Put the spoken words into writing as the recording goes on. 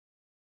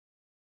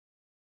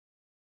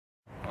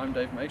I'm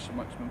Dave Mace of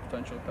Maximum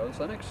Potential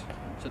Calisthenics.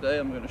 Today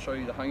I'm going to show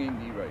you the hanging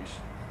knee raise.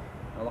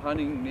 Now the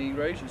hanging knee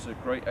raise is a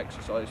great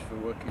exercise for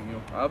working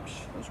your abs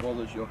as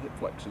well as your hip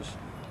flexors,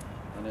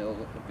 and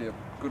it'll be a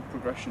good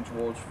progression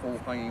towards full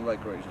hanging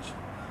leg raises.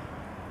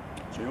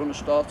 So you want to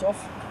start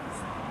off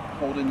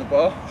holding the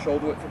bar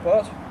shoulder width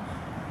apart,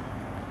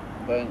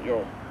 then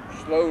you'll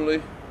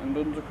slowly and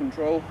under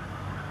control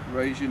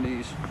raise your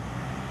knees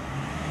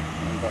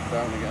and back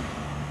down again.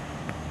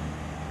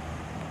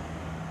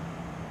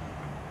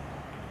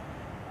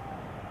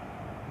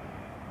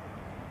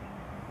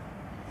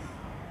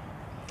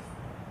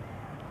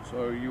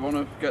 So you want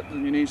to get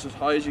your knees as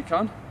high as you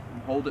can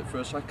and hold it for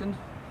a second.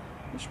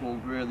 This will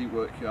really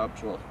work your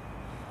abs well.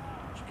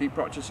 So keep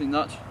practicing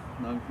that,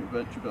 and then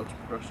eventually be able to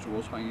progress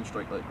towards hanging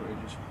straight leg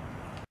raises.